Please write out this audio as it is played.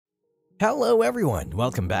Hello everyone,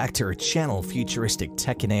 welcome back to our channel Futuristic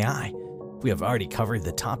Tech AI. We have already covered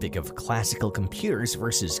the topic of classical computers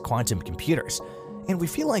versus quantum computers, and we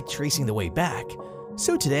feel like tracing the way back.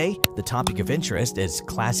 So today, the topic of interest is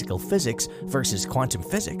classical physics versus quantum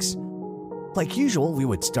physics. Like usual, we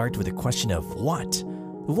would start with a question of what?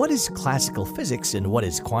 What is classical physics and what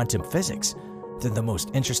is quantum physics? Then the most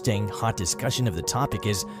interesting, hot discussion of the topic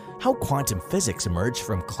is how quantum physics emerged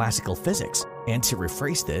from classical physics. And to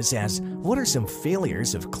rephrase this as, what are some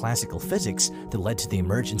failures of classical physics that led to the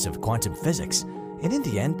emergence of quantum physics? And in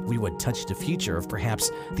the end, we would touch the future of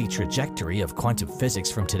perhaps the trajectory of quantum physics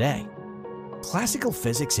from today. Classical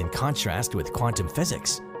physics in contrast with quantum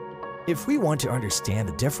physics. If we want to understand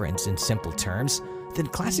the difference in simple terms, then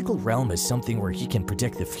classical realm is something where you can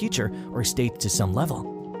predict the future or state to some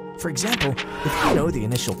level. For example, if you know the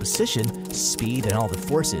initial position, speed, and all the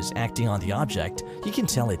forces acting on the object, you can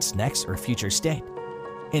tell its next or future state.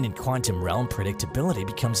 And in quantum realm, predictability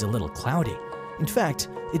becomes a little cloudy. In fact,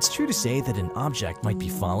 it's true to say that an object might be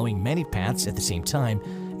following many paths at the same time,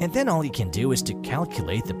 and then all you can do is to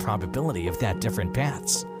calculate the probability of that different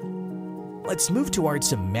paths. Let's move towards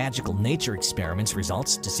some magical nature experiments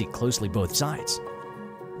results to see closely both sides.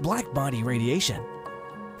 Black body radiation.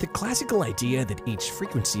 The classical idea that each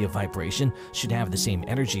frequency of vibration should have the same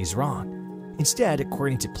energy is wrong. Instead,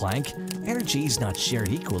 according to Planck, energy is not shared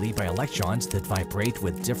equally by electrons that vibrate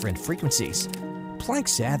with different frequencies. Planck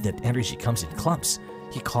said that energy comes in clumps.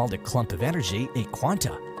 He called a clump of energy a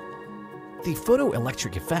quanta. The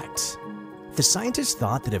photoelectric effect. The scientists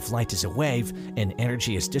thought that if light is a wave and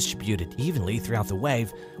energy is distributed evenly throughout the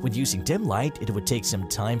wave, when using dim light, it would take some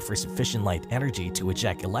time for sufficient light energy to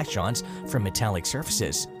eject electrons from metallic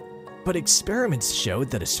surfaces. But experiments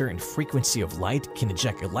showed that a certain frequency of light can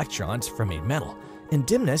eject electrons from a metal, and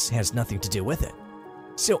dimness has nothing to do with it.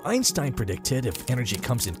 So Einstein predicted if energy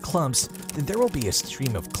comes in clumps, then there will be a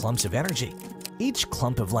stream of clumps of energy. Each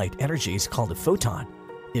clump of light energy is called a photon.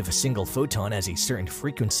 If a single photon has a certain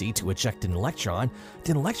frequency to eject an electron,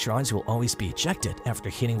 then electrons will always be ejected after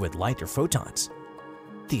hitting with light or photons.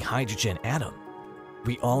 The hydrogen atom.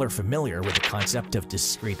 We all are familiar with the concept of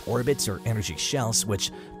discrete orbits or energy shells,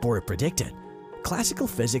 which Bohr predicted. Classical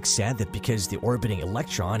physics said that because the orbiting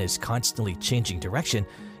electron is constantly changing direction,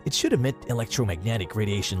 it should emit electromagnetic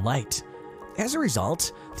radiation light. As a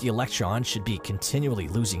result, the electron should be continually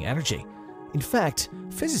losing energy. In fact,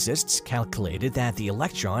 physicists calculated that the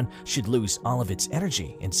electron should lose all of its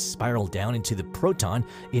energy and spiral down into the proton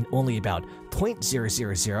in only about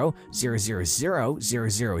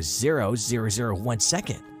 0.00000000001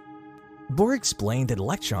 second. Bohr explained that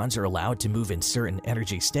electrons are allowed to move in certain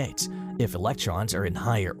energy states. If electrons are in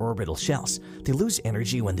higher orbital shells, they lose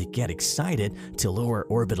energy when they get excited to lower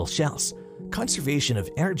orbital shells. Conservation of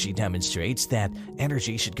energy demonstrates that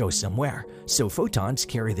energy should go somewhere, so photons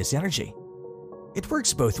carry this energy. It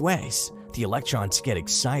works both ways. The electrons get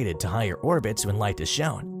excited to higher orbits when light is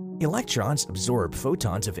shown. Electrons absorb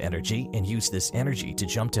photons of energy and use this energy to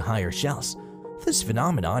jump to higher shells. This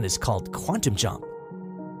phenomenon is called quantum jump.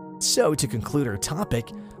 So to conclude our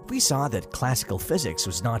topic, we saw that classical physics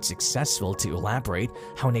was not successful to elaborate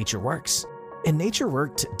how nature works. And nature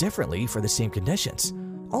worked differently for the same conditions.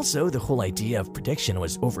 Also, the whole idea of prediction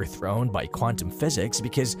was overthrown by quantum physics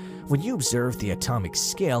because when you observe the atomic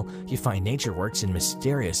scale, you find nature works in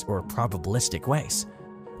mysterious or probabilistic ways.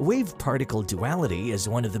 Wave-particle duality is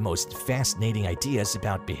one of the most fascinating ideas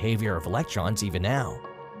about behavior of electrons even now.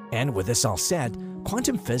 And with this all said,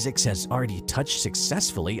 quantum physics has already touched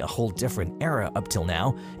successfully a whole different era up till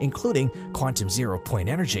now, including quantum zero-point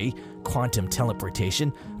energy, quantum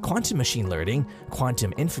teleportation, quantum machine learning,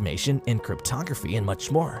 quantum information and cryptography, and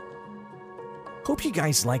much more. Hope you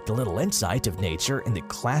guys liked a little insight of nature in the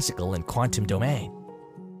classical and quantum domain.